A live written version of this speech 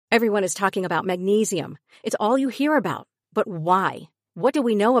Everyone is talking about magnesium. It's all you hear about. But why? What do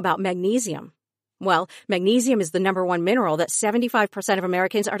we know about magnesium? Well, magnesium is the number one mineral that 75% of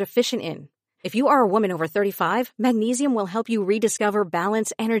Americans are deficient in. If you are a woman over 35, magnesium will help you rediscover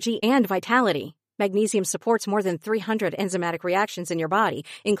balance, energy, and vitality. Magnesium supports more than 300 enzymatic reactions in your body,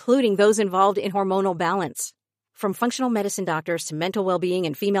 including those involved in hormonal balance. From functional medicine doctors to mental well-being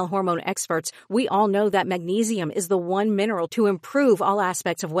and female hormone experts, we all know that magnesium is the one mineral to improve all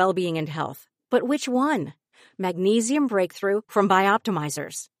aspects of well-being and health. But which one? Magnesium Breakthrough from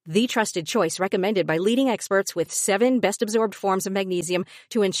Bioptimizers, the trusted choice recommended by leading experts with 7 best-absorbed forms of magnesium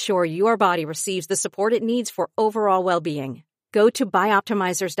to ensure your body receives the support it needs for overall well-being. Go to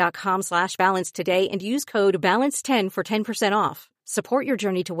bioptimizers.com/balance today and use code BALANCE10 for 10% off. Support your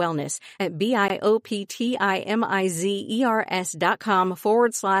journey to wellness at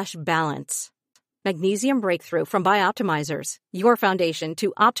bioptimizers.com/balance. Magnesium Breakthrough from Bioptimizers, your foundation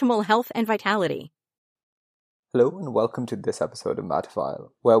to optimal health and vitality. Hello and welcome to this episode of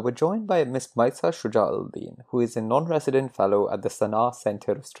Matterfile, where we're joined by Ms. Maysaa Shuja Al-Deen, who is a non-resident fellow at the Sanaa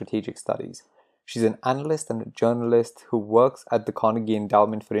Center of Strategic Studies. She's an analyst and a journalist who works at the Carnegie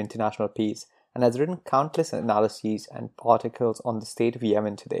Endowment for International Peace and has written countless analyses and articles on the state of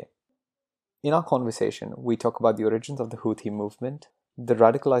Yemen today. In our conversation, we talk about the origins of the Houthi movement, the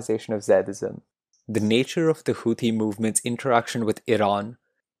radicalization of Zaydism, the nature of the Houthi movement's interaction with Iran,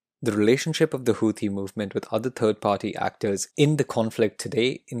 the relationship of the Houthi movement with other third-party actors in the conflict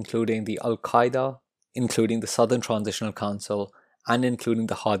today, including the Al-Qaeda, including the Southern Transitional Council, and including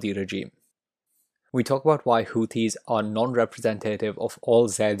the Hadi regime. We talk about why Houthis are non-representative of all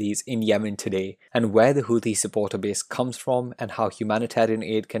Zaydis in Yemen today, and where the Houthi supporter base comes from, and how humanitarian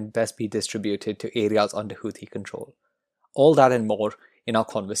aid can best be distributed to areas under Houthi control. All that and more in our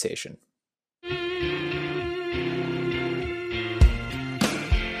conversation.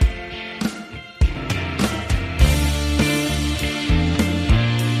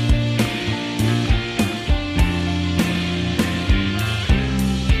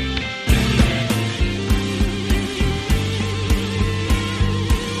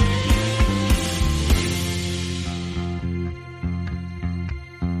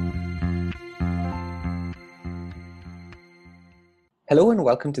 Hello and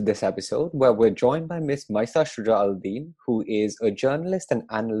welcome to this episode where we're joined by Ms. Maysaa Shuja Al-Deen, who is a journalist and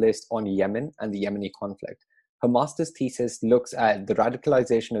analyst on Yemen and the Yemeni conflict. Her master's thesis looks at the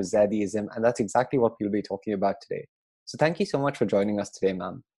radicalization of Zaydism, and that's exactly what we'll be talking about today. So thank you so much for joining us today,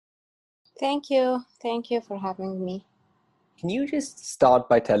 ma'am. Thank you. Thank you for having me. Can you just start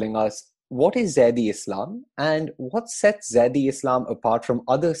by telling us what is Zaydi Islam and what sets Zaydi Islam apart from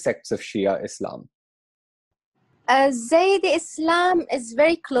other sects of Shia Islam? Zaydi Islam is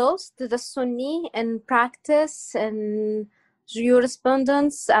very close to the Sunni in practice and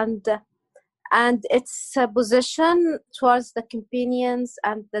jurisprudence, and its position towards the companions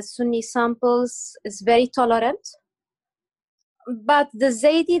and the Sunni samples is very tolerant. But the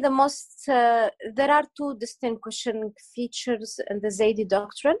Zaydi, there are 2 distinguishing features in the Zaydi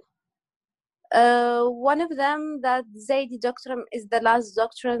doctrine. One of them, that Zaydi doctrine is the last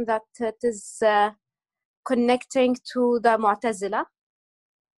doctrine that it is connecting to the Mu'tazila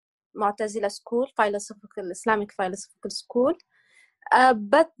school, Islamic philosophical school.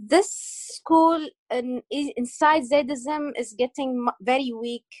 But this school inside Zaydism is getting very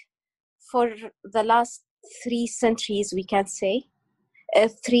weak for the last 3 centuries, we can say.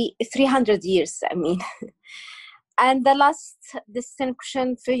 300 years, I mean. And the last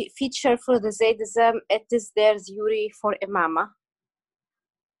distinction feature for the Zaydism, it is their theory for imama.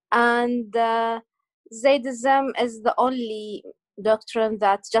 And Zaydism is the only doctrine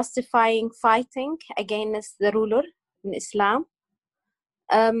that justifying fighting against the ruler in Islam.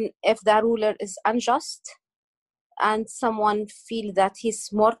 If the ruler is unjust and someone feels that he's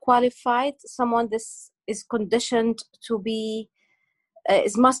more qualified, someone this is conditioned to be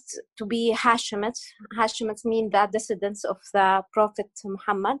to be Hashemite. Hashemites mean the descendants of the Prophet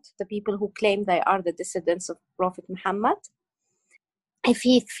Muhammad, the people who claim they are the descendants of Prophet Muhammad. If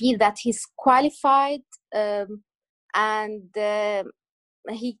he feels that he's qualified and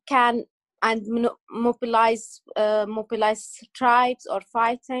he can mobilize tribes or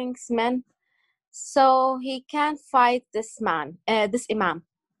fighting men, so he can fight this imam.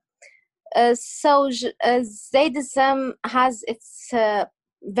 So Zaydism has its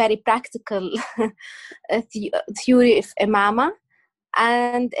very practical theory of imama,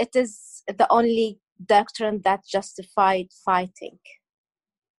 and it is the only doctrine that justified fighting.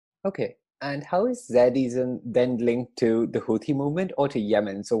 Okay, And how is Zaydism then linked to the Houthi movement or to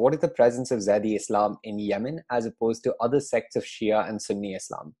Yemen? So what is the presence of Zaydi Islam in Yemen as opposed to other sects of Shia and Sunni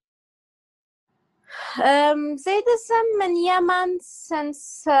Islam? Zaydism in Yemen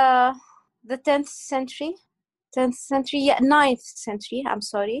since the 10th century, 9th century, I'm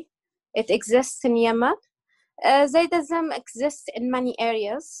sorry. It exists in Yemen. Zaydism exists in many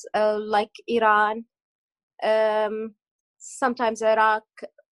areas, like Iran, sometimes Iraq,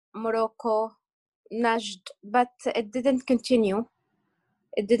 Morocco, Najd, but it didn't continue.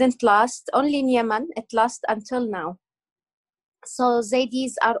 It didn't last. Only in Yemen, it lasted until now. So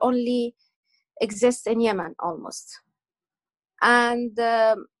Zaydis are only exist in Yemen almost. And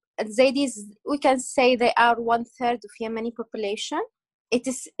Zaydis, we can say they are 1/3 of Yemeni population. It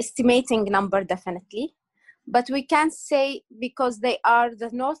is estimating number definitely, but we can say because they are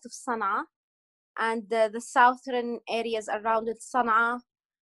the north of Sana'a and the southern areas around it, Sana'a,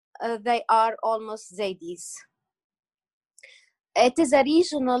 they are almost Zaydis. It is a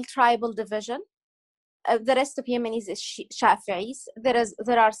regional tribal division. The rest of Yemenis is Shafi'is.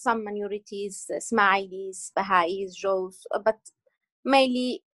 There are some minorities, Ismailis, Baha'is, Jaws, but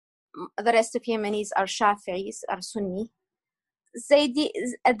mainly the rest of Yemenis are Shafi'is, are Sunni.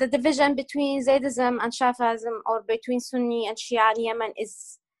 The division between Zaydism and Shafi'ism, or between Sunni and Shia in Yemen,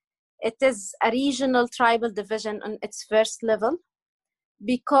 is a regional tribal division on its first level,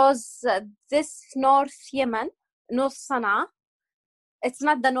 because this North Yemen, North Sana'a, it's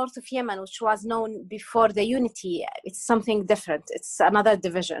not the north of Yemen, which was known before the unity. It's something different. It's another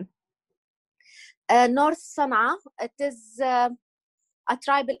division. North Sana'a, it is a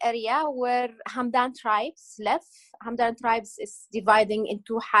tribal area where Hamdan tribes live. Hamdan tribes is dividing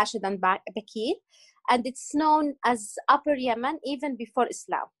into Hashid and Bakir, and it's known as Upper Yemen even before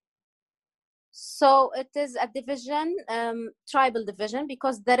Islam. So it is a division, tribal division,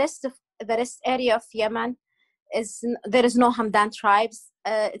 because the rest area of Yemen there is no Hamdan tribes.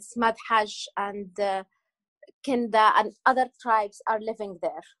 It's Madhaj and Kinda and other tribes are living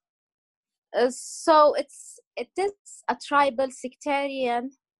there. So it is a tribal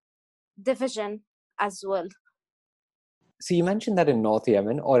sectarian division as well. So you mentioned that in North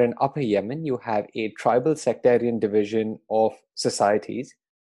Yemen or in Upper Yemen, you have a tribal sectarian division of societies.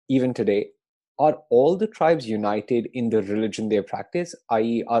 Even today, are all the tribes united in the religion they practice,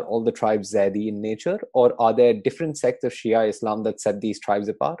 i.e. are all the tribes Zaydi in nature, or are there different sects of Shia Islam that set these tribes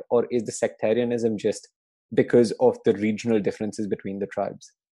apart, or is the sectarianism just because of the regional differences between the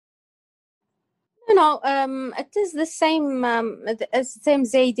tribes? It is the same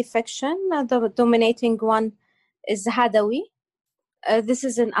Zaydi faction. The dominating one is Hadawi. This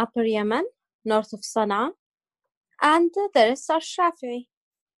is in Upper Yemen, north of Sana'a, and the rest are Shafi'i.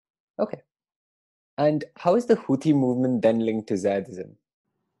 Okay. And how is the Houthi movement then linked to Zaydism?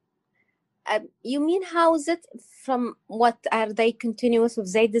 You mean how is it? From what are they continuous with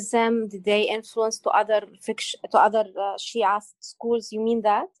Zaydism? Did they influence to other Shia schools? You mean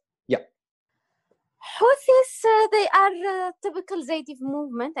that? Yeah. Houthis, they are typical Zaydi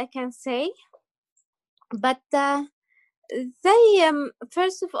movement, I can say, but they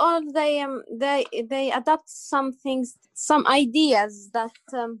first of all they adopt some things, some ideas that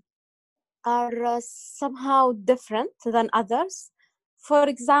are somehow different than others. For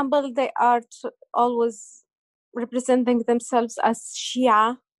example, they are always representing themselves as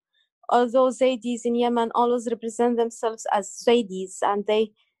Shia, although Zaydis in Yemen always represent themselves as Zaydis, and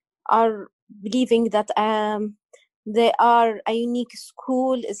they are believing that they are a unique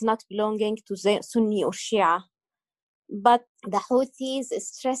school, is not belonging to Sunni or Shia. But the Houthis is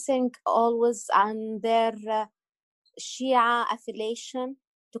stressing always on their Shia affiliation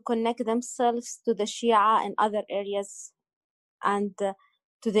to connect themselves to the Shia in other areas and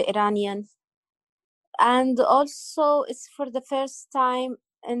to the Iranian. And also, it's for the first time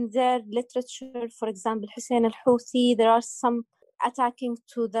in their literature, for example, Hussein al-Houthi, there are some attacking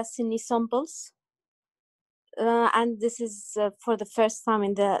to the Sunni symbols. And this is for the first time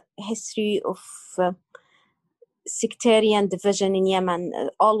in the history of sectarian division in Yemen.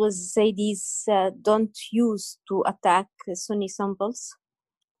 Always Zaydis don't use to attack Sunni symbols.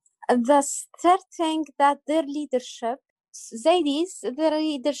 The third thing, that their leadership, Zaydis, their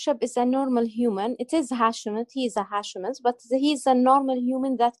leadership is a normal human. It is Hashemite, he is a Hashemite, but he is a normal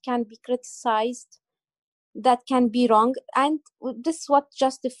human that can be criticized, that can be wrong, and this is what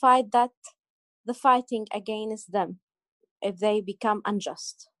justified that the fighting against them if they become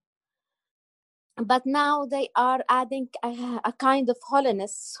unjust. But now they are adding a kind of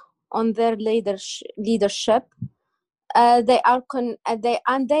holiness on their leadership. They are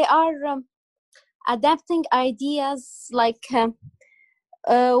adapting ideas like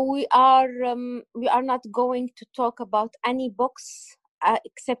We are not going to talk about any books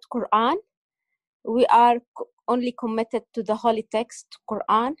except Quran. We are only committed to the holy text,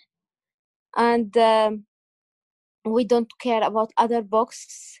 Quran, and we don't care about other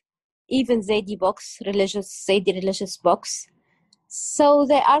books, even Zaydi books, Zaydi religious books. So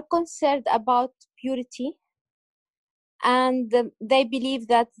they are concerned about purity, and they believe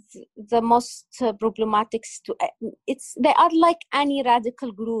that the most problematic they are like any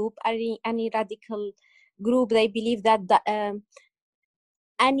radical group. Any radical group, they believe that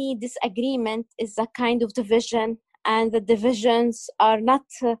any disagreement is a kind of division, and the divisions are not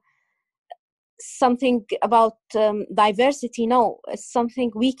something about diversity. No, it's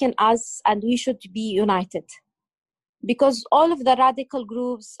something weaken us, and we should be united. Because all of the radical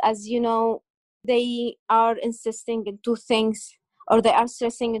groups, as you know, they are insisting in two things, or they are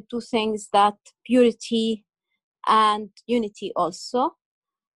stressing in two things, that purity and unity also.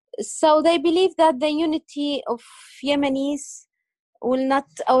 So they believe that the unity of Yemenis will not,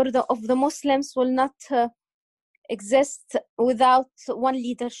 or of the Muslims will not exist without one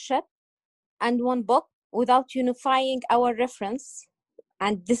leadership and one book, without unifying our reference.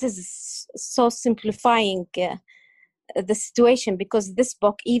 And this is so simplifying the situation, because this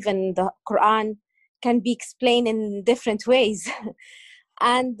book, even the Quran, can be explained in different ways.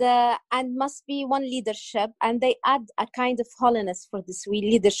 and must be one leadership, and they add a kind of holiness for this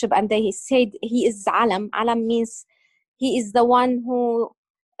leadership, and they said he is alam means he is the one who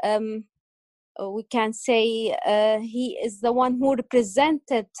we can say he is the one who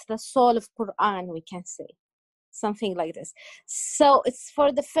represented the soul of Quran, we can say something like this. So it's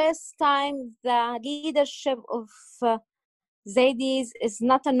for the first time the leadership of Zaydis is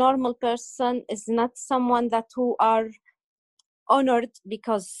not a normal person, is not someone that who are honored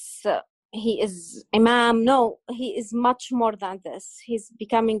because he is imam. No, he is much more than this. He's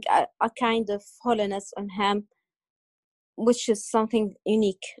becoming a kind of holiness on him, which is something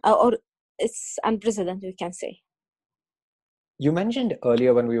unique, or it's unprecedented, we can say. You mentioned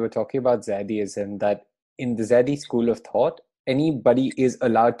earlier when we were talking about Zaydism that in the Zaydi school of thought, anybody is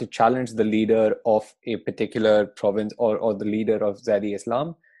allowed to challenge the leader of a particular province or the leader of Zaydi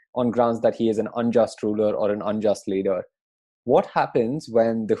Islam on grounds that he is an unjust ruler or an unjust leader. What happens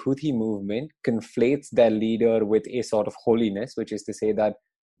when the Houthi movement conflates their leader with a sort of holiness, which is to say that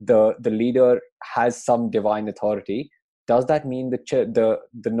the leader has some divine authority? Does that mean the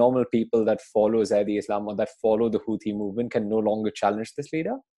normal people that follow Zaydi Islam or that follow the Houthi movement can no longer challenge this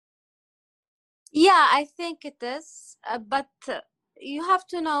leader? Yeah, I think it is. But you have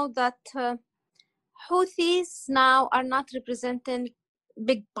to know that Houthis now are not representing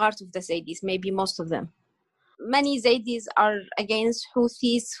big part of the Zaydis, maybe most of them. Many Zaydis are against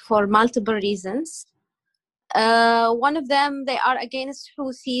Houthis for multiple reasons. One of them, they are against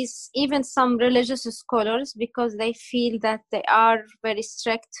Houthis, even some religious scholars, because they feel that they are very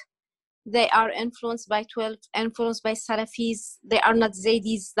strict. They are influenced by Salafis. They are not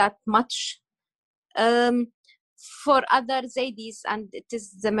Zaydis that much. For other Zaydis, and it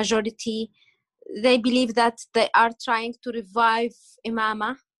is the majority, they believe that they are trying to revive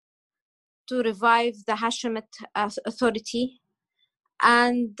Imama, to revive the Hashemite authority,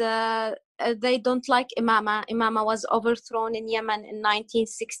 and they don't like Imama. Imama was overthrown in Yemen in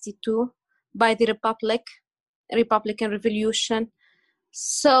 1962 by the Republican Revolution.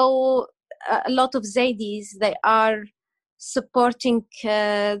 So a lot of Zaydis, they are supporting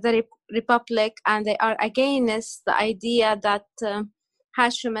the Republic, and they are against the idea that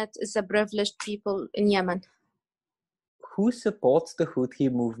Hashemite is a privileged people in Yemen. Who supports the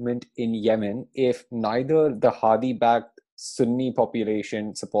Houthi movement in Yemen if neither the Hadi-backed Sunni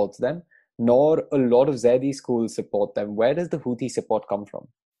population supports them, nor a lot of Zaydi schools support them? Where does the Houthi support come from?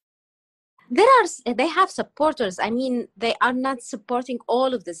 They have supporters. I mean, they are not supporting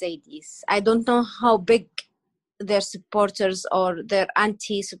all of the Zaydis. I don't know how big their supporters or their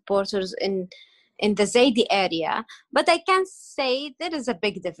anti-supporters in the Zaydi area, but I can say there is a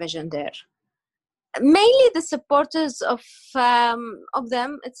big division there. Mainly the supporters of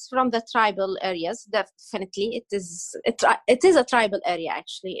them, it's from the tribal areas. Definitely, it is a tribal area,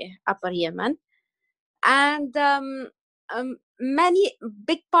 actually, Upper Yemen, and many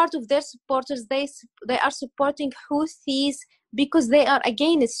big part of their supporters, they are supporting Houthis because they are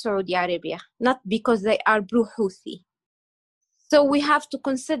against Saudi Arabia, not because they are pro-Houthi. So we have to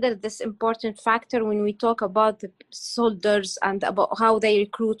consider this important factor when we talk about the soldiers and about how they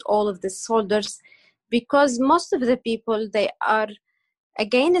recruit all of the soldiers, because most of the people, they are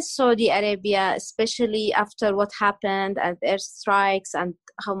against Saudi Arabia, especially after what happened and airstrikes and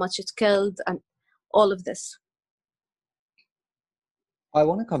how much it killed and all of this. I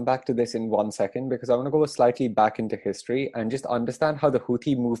want to come back to this in 1 second because I want to go slightly back into history and just understand how the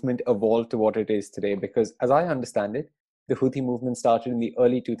Houthi movement evolved to what it is today. Because as I understand it, the Houthi movement started in the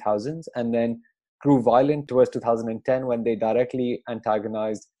early 2000s and then grew violent towards 2010 when they directly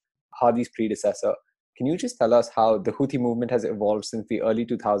antagonized Hadi's predecessor. Can you just tell us how the Houthi movement has evolved since the early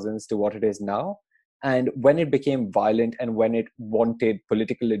 2000s to what it is now? And when it became violent and when it wanted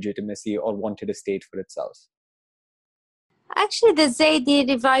political legitimacy or wanted a state for itself? Actually, the Zaydi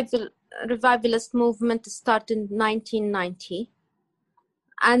revivalist movement started in 1990,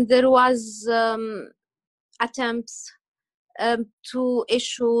 and there was attempts to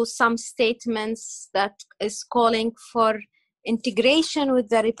issue some statements that is calling for integration with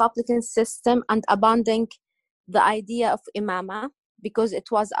the Republican system and abandoning the idea of imama because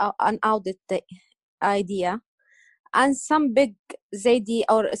it was an outdated idea. And some big Zaydi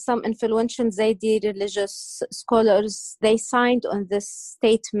or some influential Zaydi religious scholars, they signed on this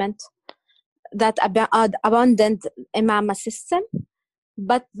statement that abandoned imama system.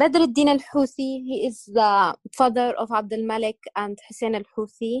 But Badr al-Din al-Houthi, he is the father of Abdul Malik and Hussein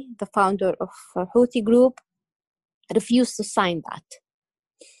al-Houthi, the founder of Houthi group, refused to sign that.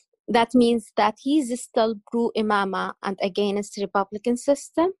 That means that he's still pro-imama and against Republican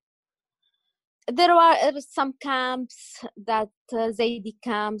system. There were some camps that Zaydi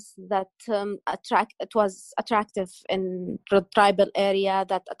camps that it was attractive in the tribal area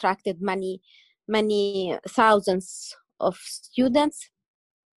that attracted many thousands of students.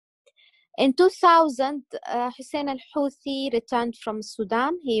 In 2000, Hussein al-Houthi returned from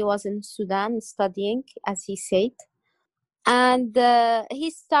Sudan. He was in Sudan studying, as he said. And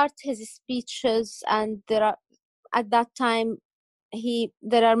he started his speeches, and at that time,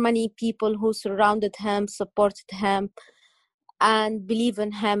 there are many people who surrounded him, supported him, and believe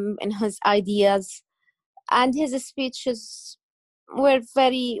in him, in his ideas. And his speeches were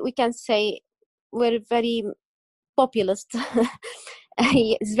we can say, were very populist.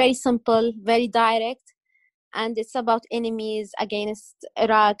 It's very simple, very direct, and it's about enemies against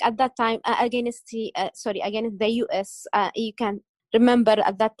Iraq at that time, against the US. You can remember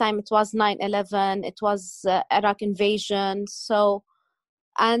at that time it was 9/11, it was Iraq invasion. So,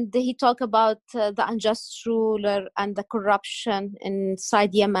 and he talked about the unjust ruler and the corruption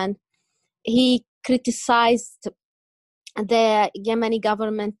inside Yemen. He criticized the Yemeni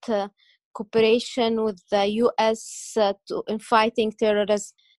government cooperation with the US in fighting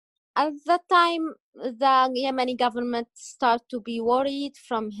terrorism. At that time, the Yemeni government started to be worried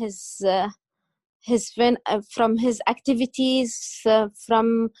from his activities,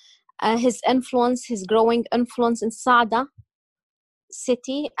 from his influence, his growing influence in Sada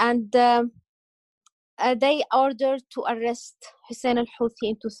city, and they ordered to arrest Hussein al-Houthi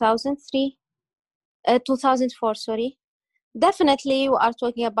in 2004. Sorry. Definitely, we are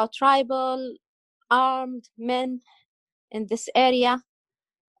talking about tribal, armed men in this area.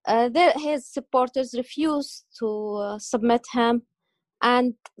 His supporters refused to submit him,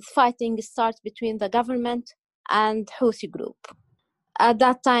 and fighting starts between the government and Houthi group. At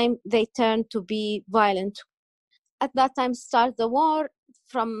that time, they turned to be violent. At that time, started the war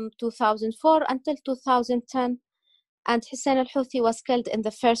from 2004 until 2010, and Hussein al-Houthi was killed in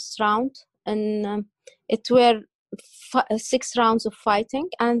the first round, and it were 6 rounds of fighting,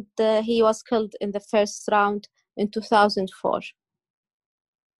 and he was killed in the first round in 2004.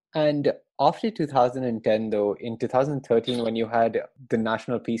 And after 2010, though, in 2013, when you had the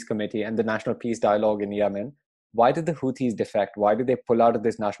National Peace Committee and the National Peace Dialogue in Yemen, why did the Houthis defect? Why did they pull out of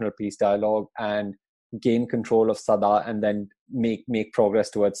this National Peace Dialogue and gain control of Sada and then make progress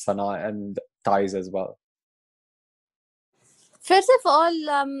towards Sana'a and Taiz as well? First of all,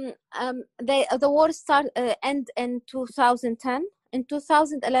 the war end in 2010. In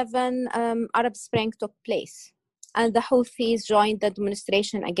 2011, Arab Spring took place, and the Houthis joined the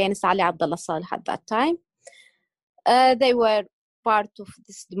demonstration against Ali Abdullah Saleh at that time. They were part of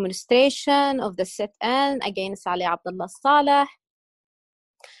this demonstration of the sit-in against Ali Abdullah Saleh,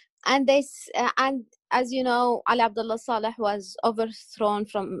 and as you know, Ali Abdullah Saleh was overthrown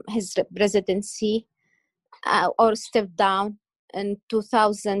from his presidency or stepped down in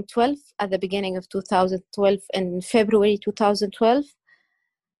 2012, at the beginning of 2012, in February 2012,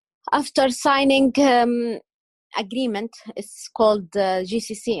 after signing agreement. It's called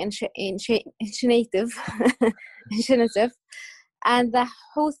GCC initiative, and the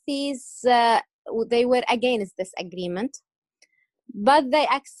Houthis, they were against this agreement, but they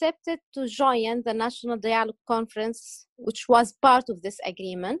accepted to join the National Dialogue Conference, which was part of this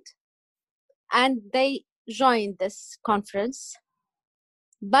agreement, and they joined this conference.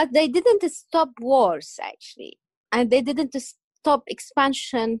 But they didn't stop wars, actually, and they didn't stop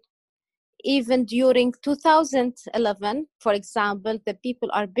expansion even during 2011. For example, the people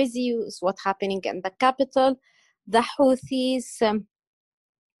are busy with what's happening in the capital. The Houthis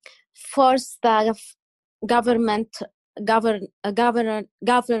forced the governor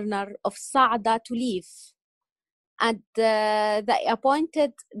of Saada to leave, and they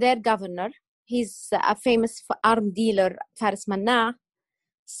appointed their governor. He's a famous arm dealer, Faris Manna.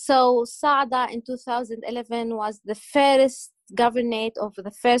 So Saada in 2011 was the first governorate of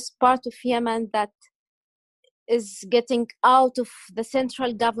the first part of Yemen that is getting out of the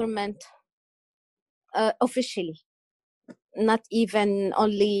central government officially. Not even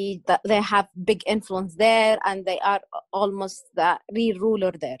only that they have big influence there and they are almost the real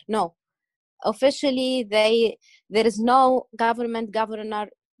ruler there. No, officially there is no governor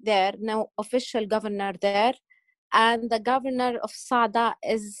there, no official governor there, and the governor of Saada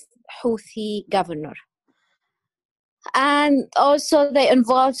is Houthi governor. And also they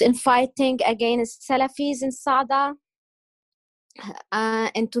involved in fighting against Salafis in Saada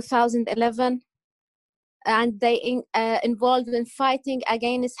in 2011. And they involved in fighting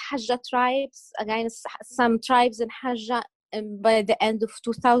against Hajja tribes, against some tribes in Hajja by the end of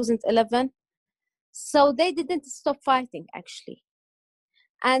 2011. So they didn't stop fighting, actually.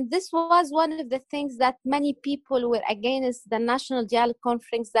 And this was one of the things that many people were against the National Dialogue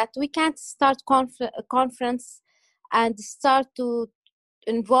Conference, that we can't start conference and start to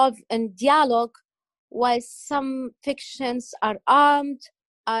involve in dialogue while some factions are armed,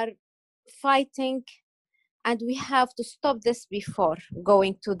 are fighting, and we have to stop this before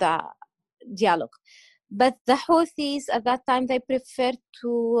going to the dialogue. But the Houthis at that time, they preferred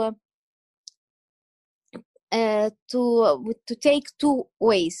to take two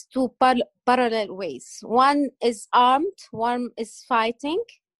ways, parallel ways. One is armed, one is fighting,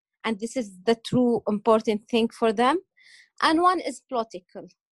 and this is the true important thing for them. And one is political,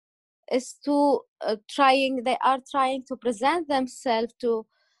 is to they are trying to present themselves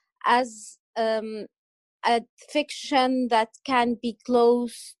as a fiction that can be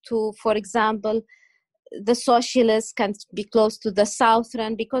close to, for example, the socialists, can be close to the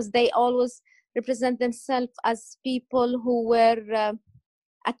Southern, because they always represent themselves as people who were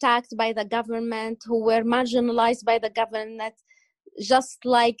attacked by the government, who were marginalized by the government, just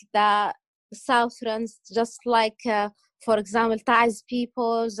like the Southerns, just like, for example, Tai's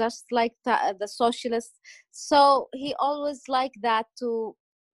people, just like the socialists. So he always liked that, to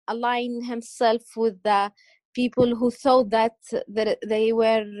align himself with the people who thought that they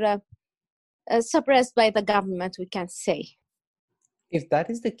were suppressed by the government, we can say. If that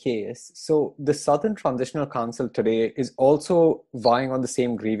is the case, so the Southern Transitional Council today is also vying on the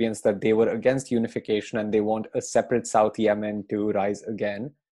same grievance, that they were against unification and they want a separate South Yemen to rise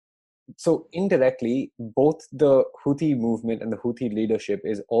again. So indirectly, both the Houthi movement and the Houthi leadership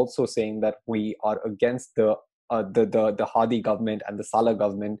is also saying that we are against the Hadi government and the Saleh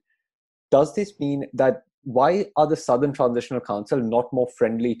government. Does this mean that, why are the Southern Transitional Council not more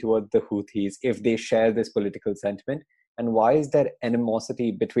friendly toward the Houthis if they share this political sentiment? And why is there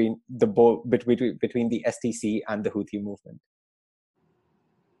animosity between the STC and the Houthi movement?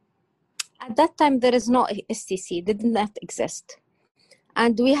 At that time, there is no STC, did not exist.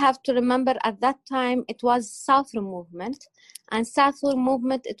 And we have to remember, at that time, it was Southern movement. And Southern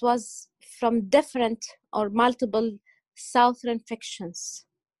movement, it was from different or multiple Southern factions.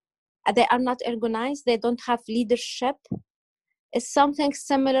 They are not organized. They don't have leadership. It's something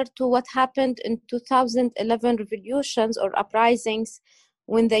similar to what happened in 2011 revolutions or uprisings,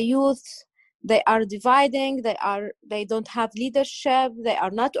 when the youth, they are dividing, they don't have leadership, they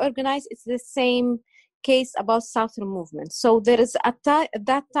are not organized. It's the same case about Southern movement. So there is at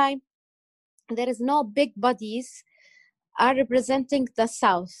that time, there is no big bodies are representing the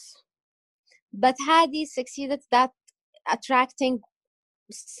South. But Hadi succeeded that attracting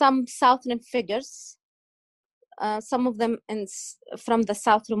some Southern figures, some of them from the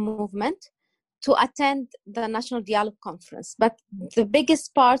Southern movement, to attend the National Dialogue Conference. But the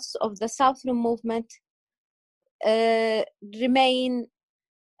biggest parts of the Southern movement remain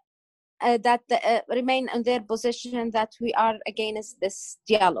on their position that we are against this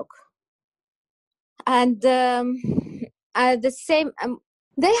dialogue. And the same,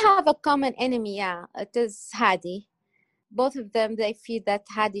 they have a common enemy, it is Hadi. Both of them, they feel that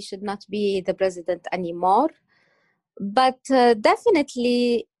Hadi should not be the president anymore. But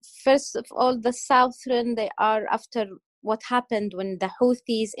definitely, first of all, the Southern, they are, after what happened when the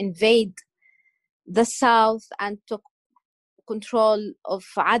Houthis invade the south and took control of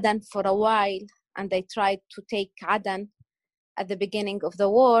Aden for a while, and they tried to take Aden at the beginning of the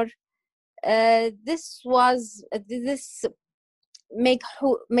war. This made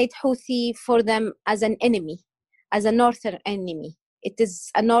Houthi for them as an enemy, as a northern enemy. It is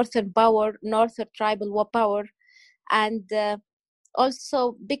a northern power, northern tribal power, and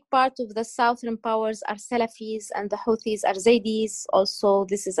also big part of the southern powers are Salafis and the Houthis are Zaydis. Also,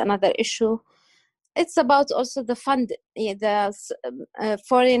 this is another issue. It's about also the fund, the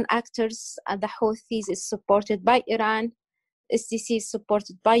foreign actors. The Houthis is supported by Iran. SDC is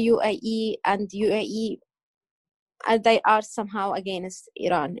supported by UAE, and UAE, they are somehow against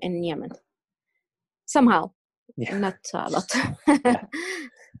Iran in Yemen. Somehow, not a lot.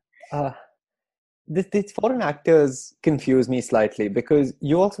 These foreign actors confuse me slightly, because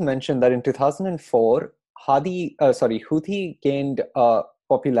you also mentioned that in 2004, Houthi gained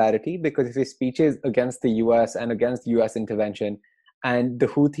popularity because of his speeches against the US and against US intervention. And the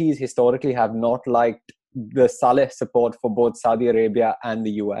Houthis historically have not liked the Saleh support for both Saudi Arabia and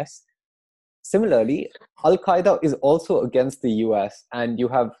the US. Similarly, Al-Qaeda is also against the US, and you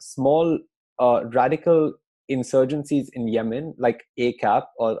have small radical insurgencies in Yemen, like ACAP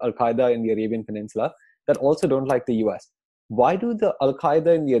or Al-Qaeda in the Arabian Peninsula, that also don't like the US. Why do the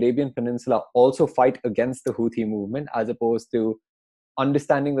Al-Qaeda in the Arabian Peninsula also fight against the Houthi movement, as opposed to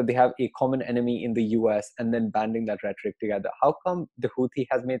understanding that they have a common enemy in the US and then banding that rhetoric together? How come the Houthi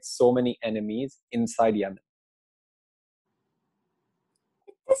has made so many enemies inside Yemen?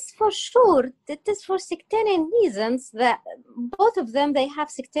 It is for sure. It is for sectarian reasons that both of them, they have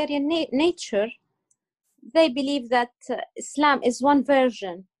sectarian nature. They believe that Islam is one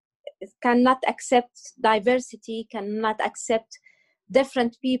version. It cannot accept diversity, cannot accept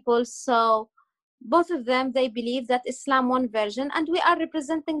different people. So both of them, they believe that Islam one version, and we are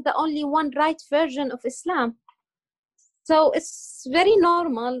representing the only one right version of Islam. So it's very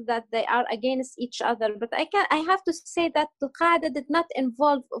normal that they are against each other. But I have to say that Al-Qaeda did not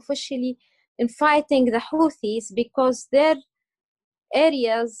involve officially in fighting the Houthis, because their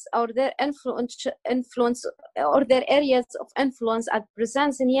areas or their influence or their areas of influence and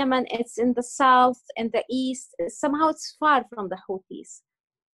presence in Yemen, it's in the south and the east. Somehow it's far from the Houthis.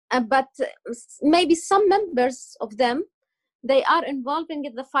 But maybe some members of them, they are involving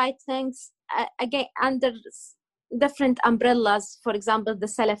in the fightings again under different umbrellas, for example, the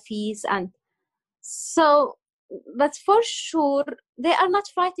Salafis. And so, but for sure, they are not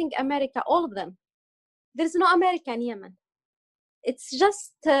fighting America, all of them. There's no America in Yemen. It's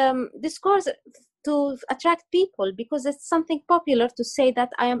just discourse to attract people, because it's something popular to say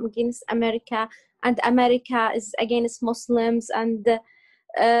that I am against America and America is against Muslims, and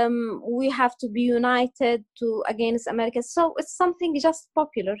we have to be united to against America. So it's something just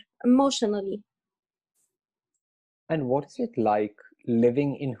popular emotionally. And what is it like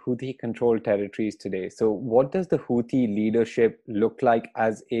living in Houthi-controlled territories today? So what does the Houthi leadership look like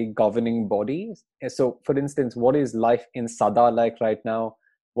as a governing body? So, for instance, what is life in Sada like right now?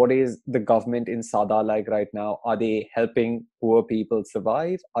 What is the government in Sada like right now? Are they helping poor people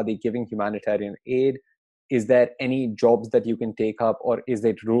survive? Are they giving humanitarian aid? Is there any jobs that you can take up, or is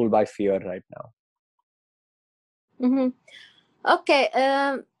it ruled by fear right now? Mm-hmm. Okay.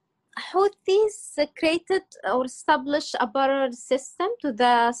 Houthis created or established a parallel system to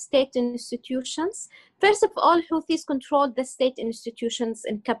the state institutions. First of all, Houthis controlled the state institutions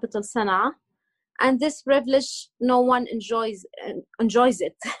in capital Sana'a, and this privilege no one enjoys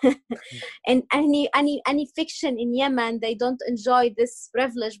it. And any fiction in Yemen, they don't enjoy this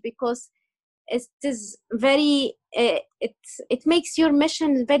privilege, because it is very it makes your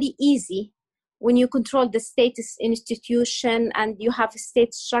mission very easy. When you control the state institution and you have a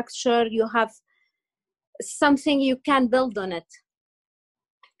state structure, you have something you can build on it.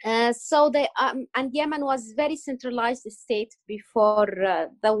 So they and Yemen was very centralized state before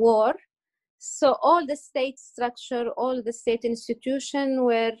the war. So all the state structure, all the state institution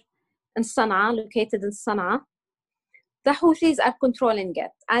were in Sana'a, located in Sana'a. The Houthis are controlling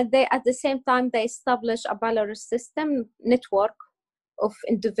it, and they at the same time they establish a parallel system network of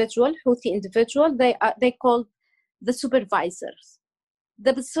Houthi individual. They call the supervisors.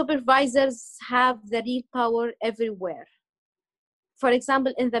 The supervisors have the real power everywhere. For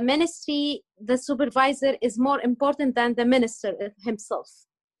example, in the ministry, the supervisor is more important than the minister himself.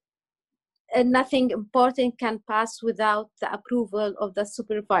 And nothing important can pass without the approval of the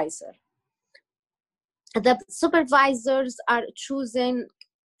supervisor. The supervisors are chosen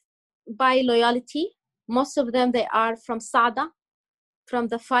by loyalty. Most of them, they are from Sada, from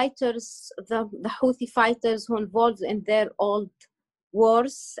the fighters, the Houthi fighters who involved in their old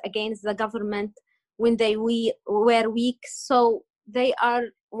wars against the government when they were weak. So they are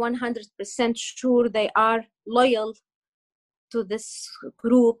 100% sure they are loyal to this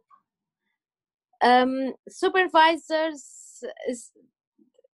group. Supervisors is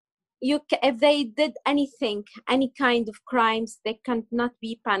if they did anything, any kind of crimes, they cannot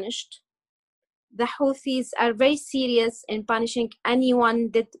be punished. The Houthis are very serious in punishing anyone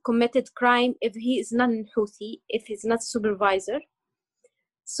that committed crime if he is not a Houthi, if he's not supervisor.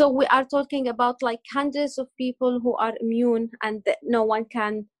 So we are talking about like hundreds of people who are immune, and no one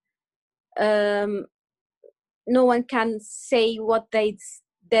can say what they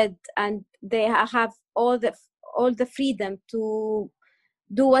did, and they have all the freedom to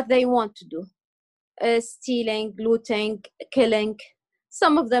do what they want to do. Stealing, looting, killing.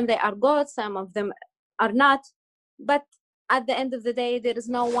 Some of them, they are good, some of them are not. But at the end of the day, there is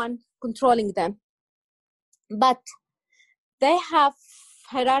no one controlling them. But they have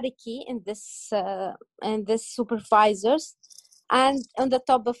hierarchy in this supervisors. And on the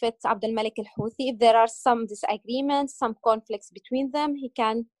top of it, Abd al-Malik al-Houthi, if there are some disagreements, some conflicts between them, he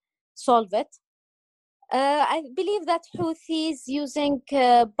can solve it. I believe that Houthis using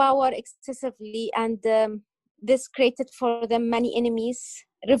power excessively, and this created for them many enemies,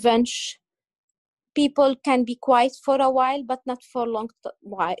 revenge. People can be quiet for a while, but not for not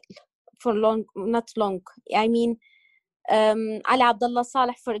long. I mean, Ali Abdullah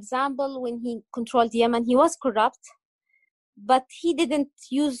Saleh, for example, when he controlled Yemen, he was corrupt, but he didn't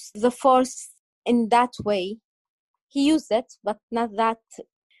use the force in that way. He used it, but not that.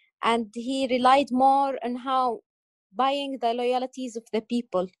 And he relied more on how buying the loyalties of the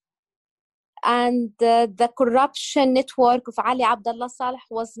people. And the corruption network of Ali Abdullah Saleh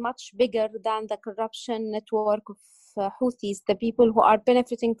was much bigger than the corruption network of Houthis. The people who are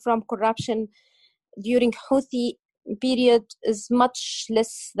benefiting from corruption during Houthi period is much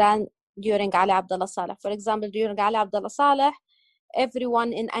less than during Ali Abdullah Saleh. For example, during Ali Abdullah Saleh,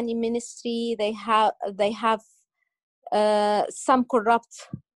 everyone in any ministry, they have some corrupt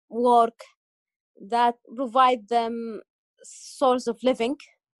work that provide them source of living.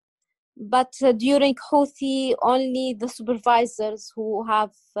 But during Houthi, only the supervisors who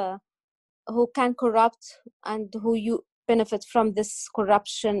can corrupt and who benefit from this corrupt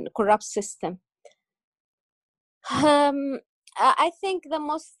system. I think the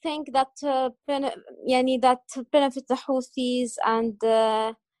most thing that benefit the Houthis and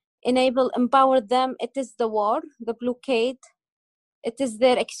empower them, it is the war, the blockade. It is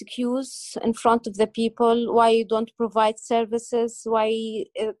their excuse in front of the people why you don't provide services, why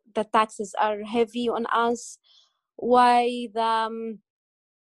the taxes are heavy on us, why the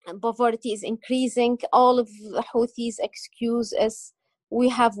poverty is increasing. All of the Houthis' excuse is we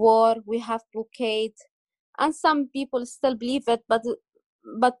have war, we have blockade. And some people still believe it, but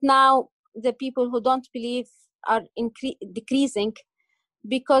now the people who don't believe are decreasing,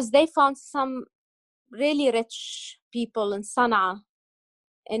 because they found some really rich people in Sana'a,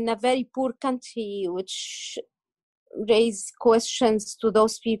 in a very poor country, which raise questions to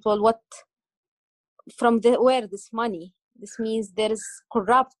those people: where this money? This means there is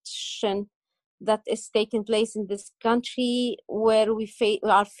corruption that is taking place in this country, where we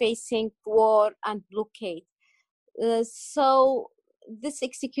are facing war and blockade. So these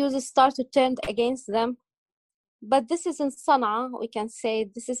excuses start to turn against them. But this is in Sana'a, we can say.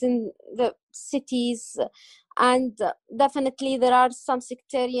 This is in the cities. And definitely there are some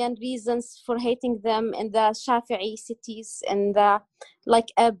sectarian reasons for hating them in the Shafi'i cities, in the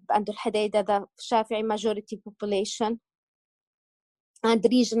like Eb and Al-Hadayda, the Shafi'i majority population, and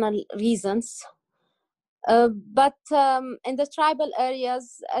regional reasons. But in the tribal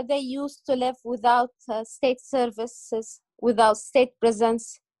areas, they used to live without state services, without state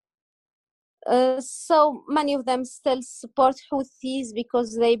presence. So many of them still support Houthis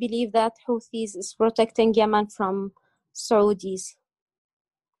because they believe that Houthis is protecting Yemen from Saudis.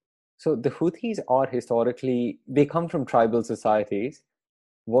 So the Houthis are historically, they come from tribal societies.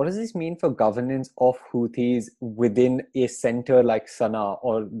 What does this mean for governance of Houthis within a center like Sana'a,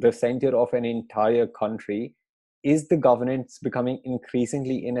 or the center of an entire country? Is the governance becoming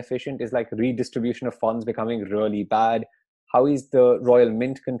increasingly inefficient? Is like redistribution of funds becoming really bad? How is the royal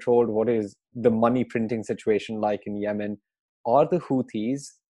mint controlled? What is the money printing situation like in Yemen? Are the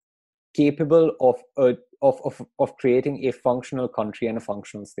Houthis capable of creating a functional country and a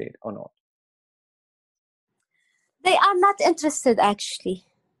functional state or not? They are not interested, actually.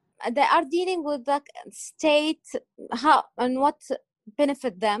 They are dealing with the state, how and what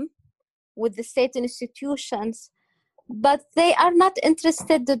benefit them with the state institutions, but they are not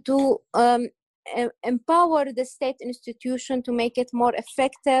interested to empower the state institution to make it more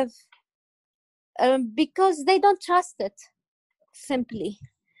effective, because they don't trust it. Simply,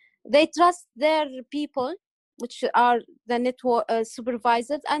 they trust their people, which are the network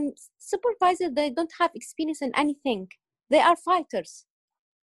supervisors, and supervisors, they don't have experience in anything. they are fighters.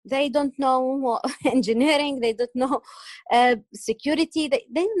 They don't know engineering. They don't know security.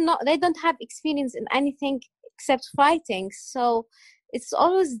 They don't have experience in anything except fighting. So it's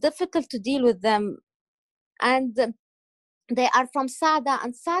always difficult to deal with them. And they are from Sada,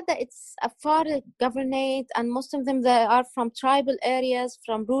 and Sada, it's a far governorate, and most of them, they are from tribal areas,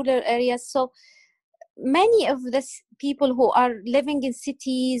 from rural areas. So many of the people who are living in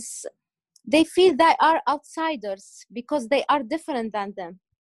cities, they feel they are outsiders because they are different than them.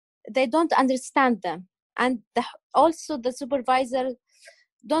 They don't understand them. And also the supervisor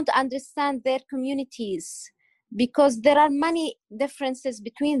don't understand their communities because there are many differences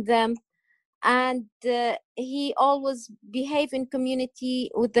between them. And he always behave in community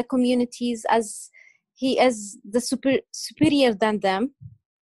with the communities as he is the superior than them.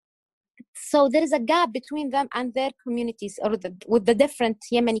 So there is a gap between them and their communities, or with the different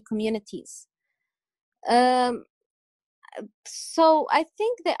Yemeni communities. So I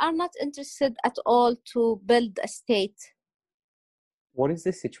think they are not interested at all to build a state. What is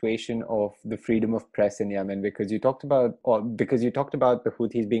the situation of the freedom of press in Yemen? Because you talked about the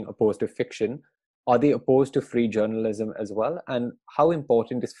Houthis being opposed to fiction. Are they opposed to free journalism as well? And how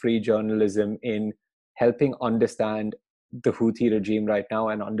important is free journalism in helping understand the Houthi regime right now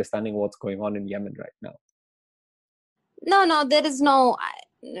and understanding what's going on in Yemen right now? No, there is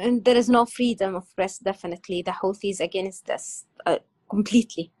no freedom of press. Definitely, the Houthis against this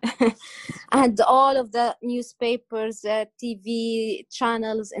completely. And all of the newspapers, TV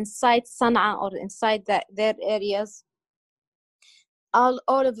channels inside Sana'a or inside their areas, all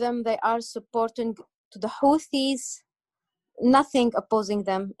of them, they are supporting to the Houthis, nothing opposing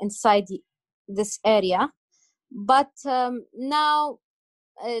them inside this area. But now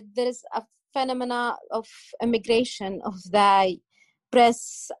there is a phenomena of immigration of the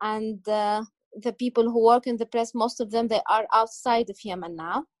press, and the people who work in the press, most of them, they are outside of Yemen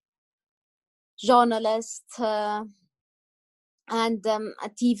now. Journalists and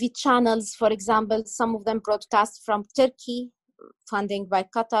TV channels, for example, some of them broadcast from Turkey, funding by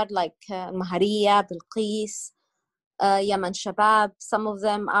Qatar, like Mahariya, Bilqis, Yemen Shabab. Some of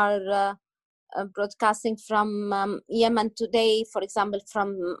them are broadcasting from Yemen Today, for example,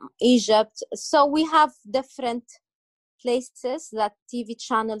 from Egypt. So we have different places that TV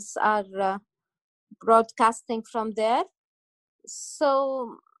channels are broadcasting from there.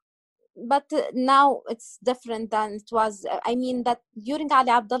 So, but now it's different than it was. I mean that during Ali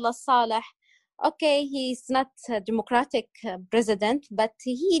Abdullah Saleh, okay, he's not a democratic president, but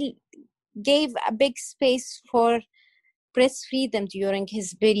he gave a big space for press freedom during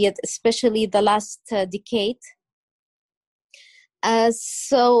his period, especially the last decade.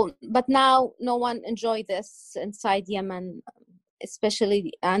 But now no one enjoy this inside Yemen,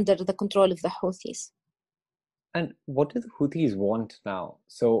 especially under the control of the Houthis. And what do the Houthis want now?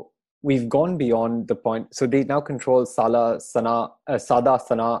 So we've gone beyond the point. So they now control Sada,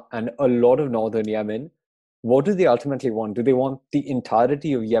 Sana'a, and a lot of northern Yemen. What do they ultimately want? Do they want the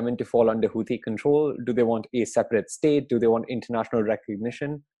entirety of Yemen to fall under Houthi control? Do they want a separate state? Do they want international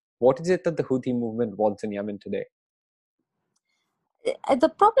recognition? What is it that the Houthi movement wants in Yemen today? The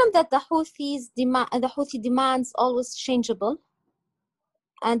problem that the Houthi demands always changeable,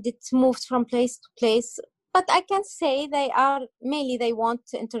 and it moves from place to place. But I can say they want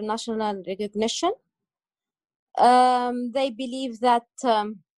international recognition. They believe that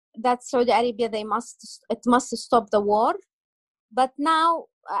Saudi Arabia, it must stop the war. But now,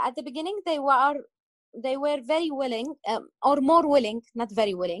 at the beginning, they were very willing, or more willing, not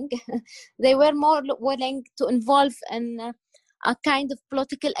very willing. They were more willing to involve in a kind of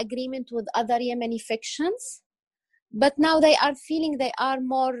political agreement with other Yemeni factions. But now they are feeling they are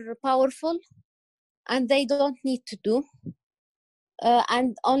more powerful, and they don't need to do.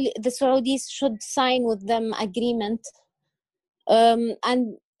 And only the Saudis should sign with them agreement.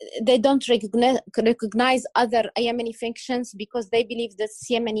 And they don't recognize other Yemeni factions because they believe that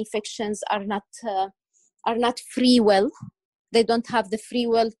Yemeni factions are not free will. They don't have the free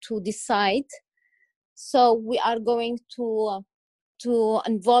will to decide. So we are going to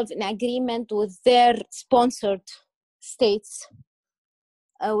involve in agreement with their sponsored states,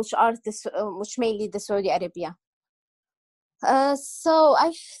 which mainly the Saudi Arabia. So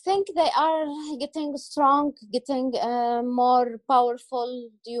I think they are getting strong, getting more powerful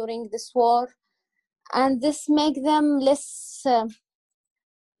during this war, and this make them less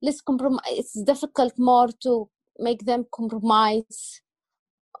compromise. It's difficult more to make them compromise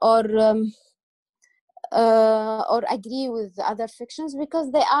or agree with other factions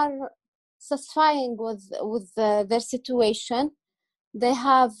because they are satisfying with their situation. They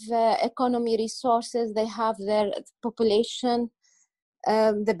have economy resources. They have their population,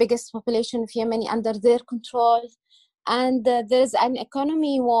 the biggest population of Yemen under their control. And there's an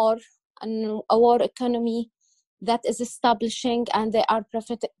economy war, a war economy that is establishing, and they are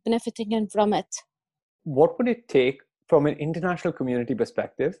benefiting from it. What would it take from an international community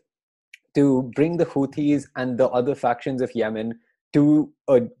perspective to bring the Houthis and the other factions of Yemen to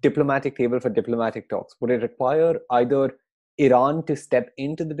a diplomatic table for diplomatic talks? Would it require either Iran to step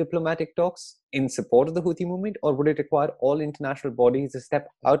into the diplomatic talks in support of the Houthi movement, or would it require all international bodies to step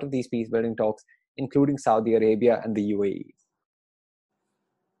out of these peace-building talks, including Saudi Arabia and the UAE?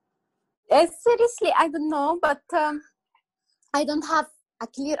 Seriously, I don't know, but I don't have a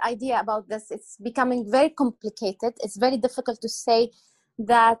clear idea about this. It's becoming very complicated. It's very difficult to say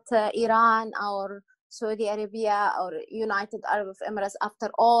that Iran or Saudi Arabia or United Arab Emirates, after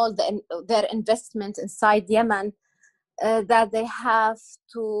all their investment inside Yemen, that they have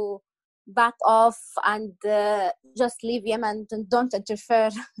to back off and just leave Yemen and don't interfere.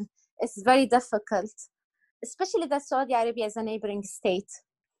 It's very difficult, especially that Saudi Arabia is a neighboring state.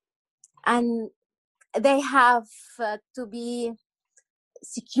 And they have to be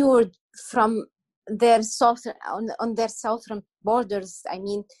secured from their southern, on their southern borders. I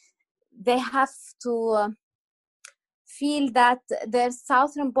mean, they have to feel that their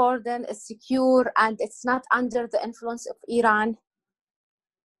southern border is secure and it's not under the influence of Iran.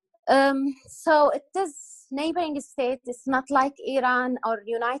 So it is neighboring state. It's not like Iran or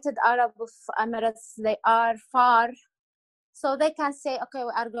United Arab Emirates. They are far. So they can say, okay,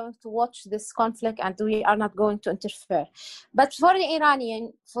 we are going to watch this conflict and we are not going to interfere. But for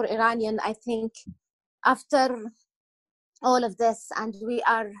Iranian, I think after all of this, and we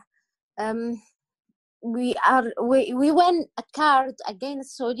won a card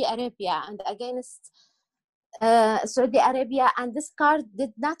against Saudi Arabia and against Saudi Arabia, and this card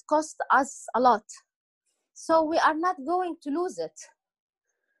did not cost us a lot. So we are not going to lose it.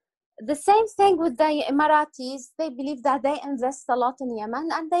 The same thing with the Emiratis. They believe that they invest a lot in Yemen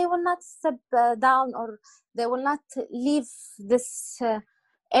and they will not step down, or they will not leave this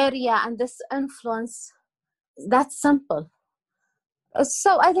area and this influence. That's simple.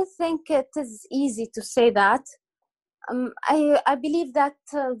 So I don't think it is easy to say that. I believe that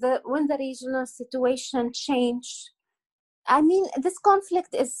when the regional situation change, I mean, this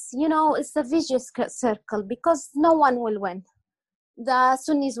conflict is, it's a vicious circle because no one will win. The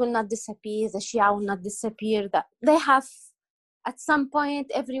Sunnis will not disappear, the Shia will not disappear. They have, at some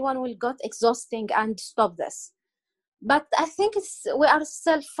point, everyone will get exhausting and stop this. But I think we are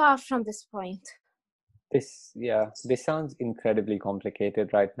still far from this point. This sounds incredibly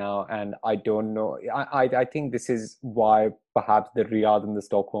complicated right now, and I don't know. I think this is why perhaps the Riyadh and the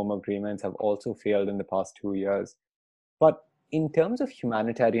Stockholm agreements have also failed in the past 2 years. But in terms of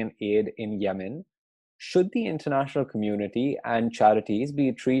humanitarian aid in Yemen, should the international community and charities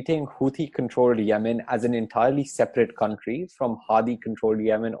be treating Houthi-controlled Yemen as an entirely separate country from Hadi-controlled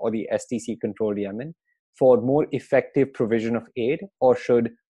Yemen or the STC-controlled Yemen for more effective provision of aid, or should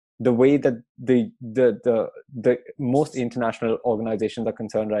the way that the most international organizations are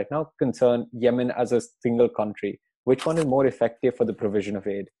concerned right now concern Yemen as a single country? Which one is more effective for the provision of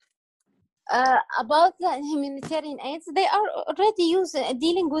aid? About the humanitarian aids, they are already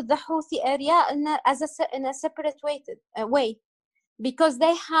dealing with the Houthi area in a separate way, because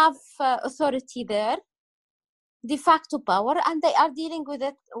they have authority there, de facto power, and they are dealing with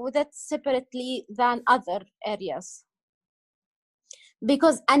it separately than other areas.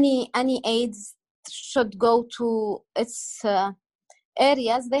 Because any aids should go to its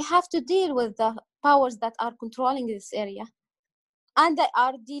areas, they have to deal with the powers that are controlling this area. And they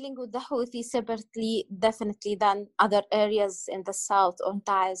are dealing with the Houthi separately, definitely, than other areas in the south on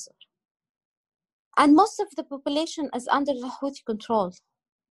Taiz. And most of the population is under the Houthi control.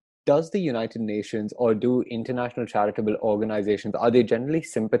 Does the United Nations or do international charitable organizations, are they generally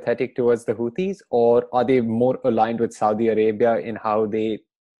sympathetic towards the Houthis, or are they more aligned with Saudi Arabia in how they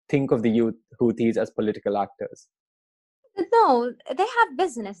think of the Houthis as political actors? No, they have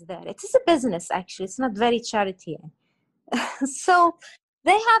business there. It is a business, actually. It's not very charity. So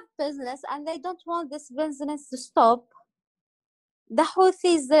they have business and they don't want this business to stop. The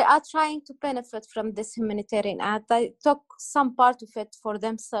Houthis, they are trying to benefit from this humanitarian aid. They took some part of it for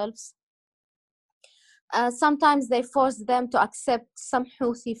themselves. Sometimes they force them to accept some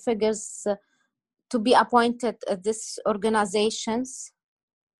Houthi figures to be appointed at these organizations.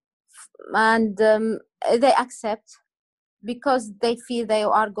 And they accept because they feel they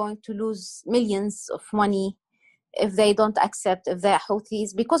are going to lose millions of money if they don't accept, if they're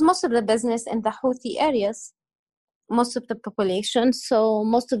Houthis, because most of the business in the Houthi areas most of the population. So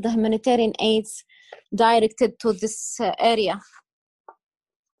most of the humanitarian aids directed to this area.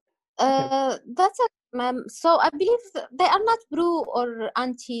 That's it, ma'am. So I believe they are not pro or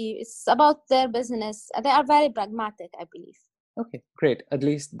anti. It's about their business. They are very pragmatic, I believe. Okay, great. At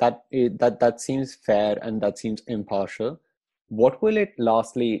least that seems fair and that seems impartial. What will it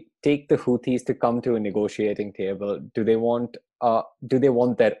lastly take the Houthis to come to a negotiating table? Do they want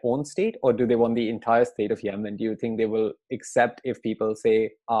their own state, or do they want the entire state of Yemen? Do you think they will accept if people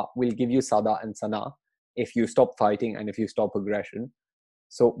say, we'll give you Sada and Sana'a if you stop fighting and if you stop aggression?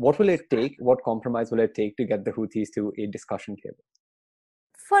 So what will it take? What compromise will it take to get the Houthis to a discussion table?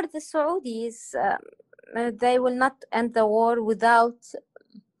 For the Saudis, they will not end the war without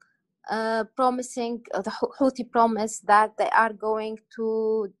promising, the Houthi promise that they are going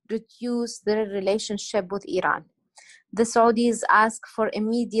to reduce their relationship with Iran. The Saudis ask for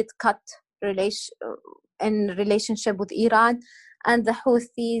immediate cut in relationship with Iran, and the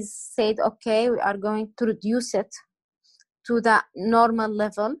Houthis said, okay, we are going to reduce it to the normal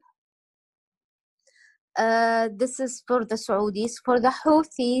level. This is for the Saudis. For the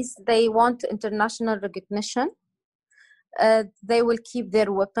Houthis, they want international recognition. They will keep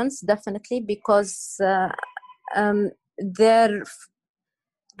their weapons, definitely, because their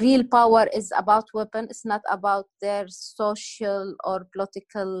real power is about weapon. It's not about their social or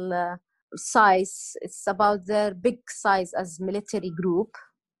political size. It's about their big size as military group,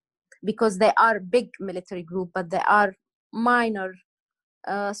 because they are big military group, but they are minor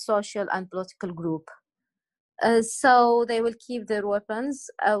social and political group. So they will keep their weapons.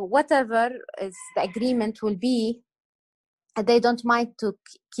 Whatever is the agreement will be, they don't mind to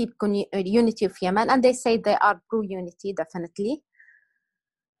keep unity of Yemen, and they say they are pro-unity, definitely.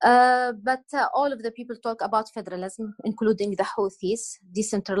 But all of the people talk about federalism, including the Houthis,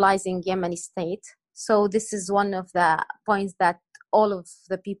 decentralizing Yemeni state. So this is one of the points that all of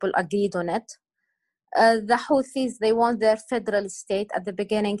the people agreed on it. The Houthis, they want their federal state. At the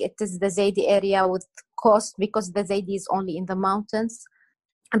beginning, it is the Zaidi area with coast, because the Zaidi is only in the mountains.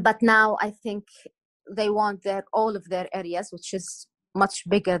 But now I think they want all of their areas, which is much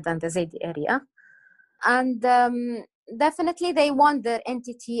bigger than the Zaidi area. And definitely they want their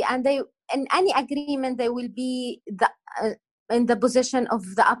entity, and they, in any agreement, they will be in the position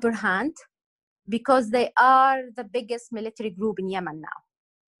of the upper hand, because they are the biggest military group in Yemen now.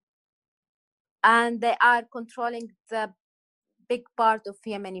 And they are controlling the big part of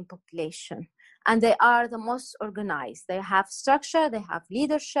Yemeni population. And they are the most organized. They have structure, they have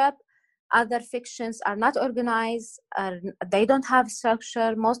leadership. Other factions are not organized, they don't have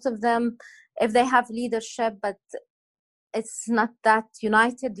structure. Most of them, if they have leadership, but it's not that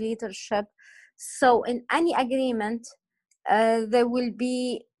united leadership. So in any agreement, there will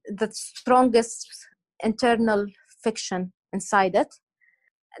be the strongest internal faction inside it.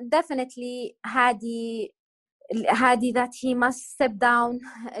 Definitely Hadi, that he must step down.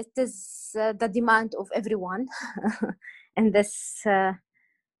 It is the demand of everyone in this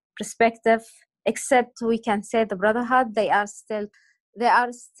perspective, except we can say the Brotherhood. They are still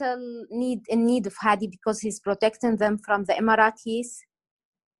in need of Hadi, because he's protecting them from the Emiratis.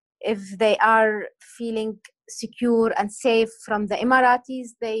 If they are feeling secure and safe from the Emiratis,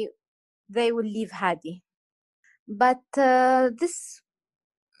 they will leave Hadi. But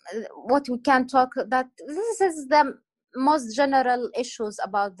what we can talk, that this is the most general issues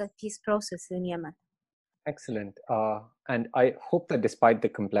about the peace process in Yemen. Excellent. And I hope that despite the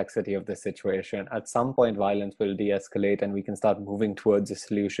complexity of the situation, at some point violence will de-escalate and we can start moving towards a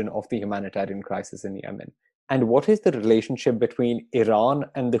solution of the humanitarian crisis in Yemen. And what is the relationship between Iran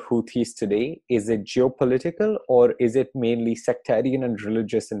and the Houthis today? Is it geopolitical, or is it mainly sectarian and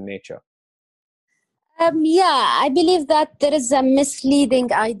religious in nature? I believe that there is a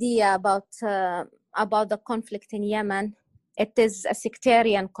misleading idea about the conflict in Yemen. It is a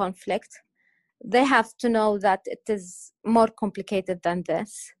sectarian conflict. They have to know that it is more complicated than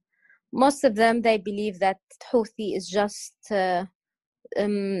this. Most of them, they believe that Houthi is just Iran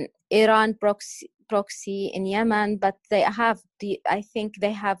proxy in Yemen, but I think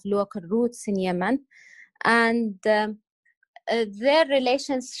they have local roots in Yemen, and their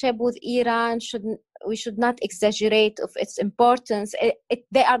relationship with Iran we should not exaggerate of its importance.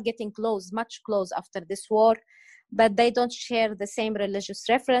 They are getting much close after this war, but they don't share the same religious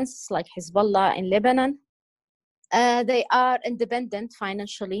reference like Hezbollah in Lebanon. They are independent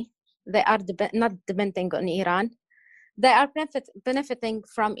financially. They are not depending on Iran. They are benefiting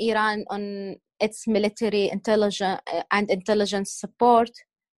from Iran on its military intelligence support,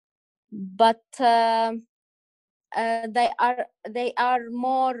 but they are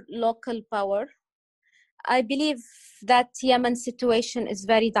more local power, I believe that Yemen's situation is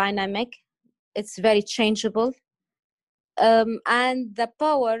very dynamic. It's very changeable. And the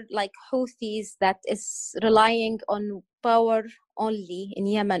power, like Houthis, that is relying on power only in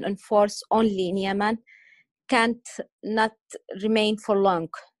Yemen, on force only in Yemen, can't not remain for long,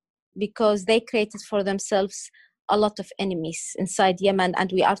 because they created for themselves a lot of enemies inside Yemen.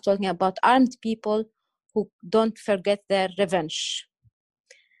 And we are talking about armed people who don't forget their revenge.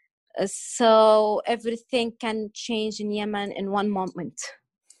 So everything can change in Yemen in one moment.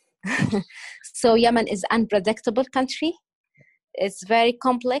 So Yemen is an unpredictable country. It's very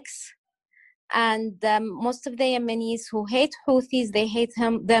complex. And most of the Yemenis who hate Houthis, they hate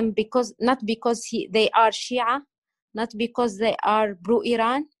them because not because they are Shia, not because they are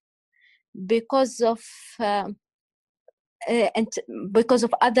pro-Iran, because of and because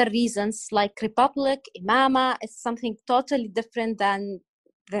of other reasons like Republic, Imama. It's something totally different than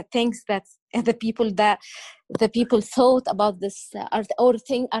the things that the people thought about this are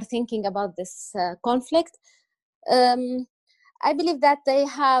thinking about this conflict. I believe that they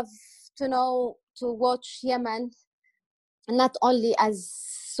have to watch Yemen not only as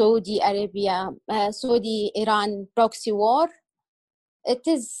Saudi-Iran proxy war. It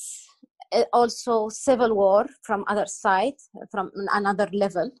is also civil war from other side, from another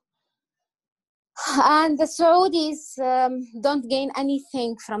level. And the Saudis don't gain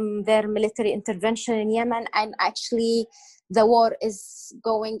anything from their military intervention in Yemen, and actually the war is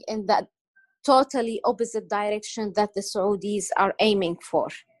going in that totally opposite direction that the Saudis are aiming for.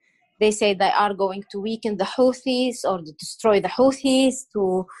 They say they are going to weaken the Houthis or to destroy the Houthis,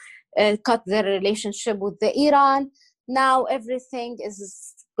 to cut their relationship with the Iran. Now everything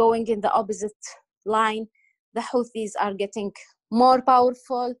is going in the opposite line. The Houthis are getting more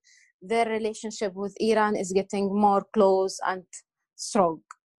powerful. Their relationship with Iran is getting more close and strong.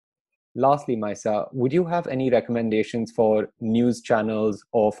 Lastly, Maysaa, would you have any recommendations for news channels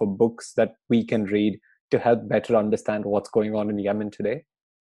or for books that we can read to help better understand what's going on in Yemen today?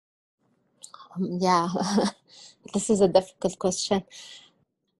 Yeah, this is a difficult question.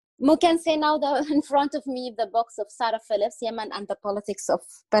 We can say now that in front of me the books of Sarah Phillips, Yemen and the Politics of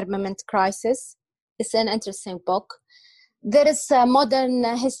Permanent Crisis. It's an interesting book. There is a Modern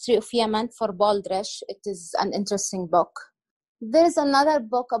History of Yemen for Baldrige. It is an interesting book. There is another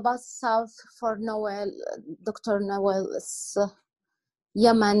book about South for Noel, Dr. Noel. It's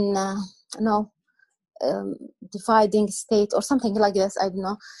Yemen, dividing state or something like this. I don't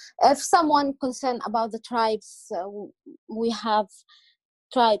know. If someone concerned about the tribes, we have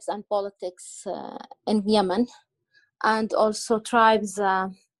Tribes and Politics in Yemen, and also tribes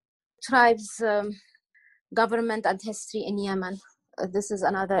government and history in Yemen. This is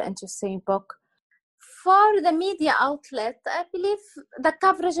another interesting book. For the media outlet, I believe the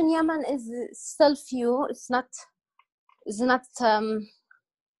coverage in Yemen is still few. It's not.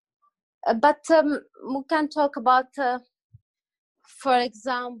 But we can talk about, for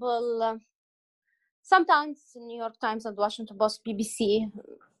example, sometimes New York Times and Washington Post, BBC,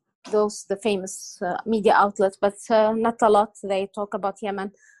 those the famous media outlets, but not a lot. They talk about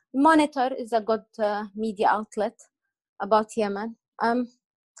Yemen. Monitor is a good media outlet about Yemen.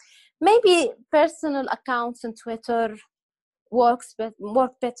 Maybe personal accounts on Twitter work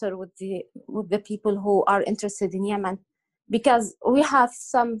better with the people who are interested in Yemen, because we have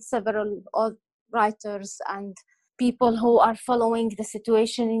several writers and people who are following the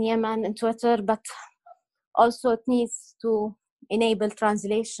situation in Yemen on Twitter, but also it needs to enable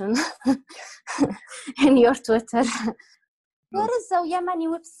translation in your Twitter. There is a Yemeni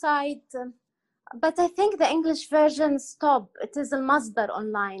website, but I think the English version stopped. It is Al-Masdar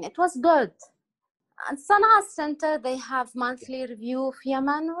online. It was good. And Sana'a Center, they have monthly review of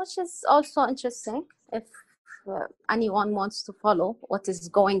Yemen, which is also interesting if anyone wants to follow what is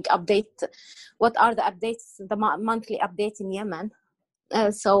going what are the updates, the monthly update in Yemen.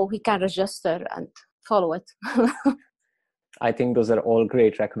 So we can register and follow it. I think those are all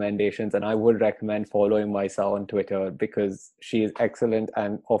great recommendations, and I would recommend following Maysaa on Twitter because she is excellent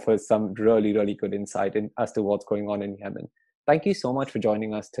and offers some really, really good insight as to what's going on in Yemen. Thank you so much for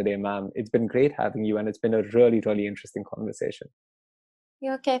joining us today, ma'am. It's been great having you, and it's been a really, really interesting conversation.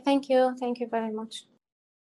 Okay, thank you. Thank you very much.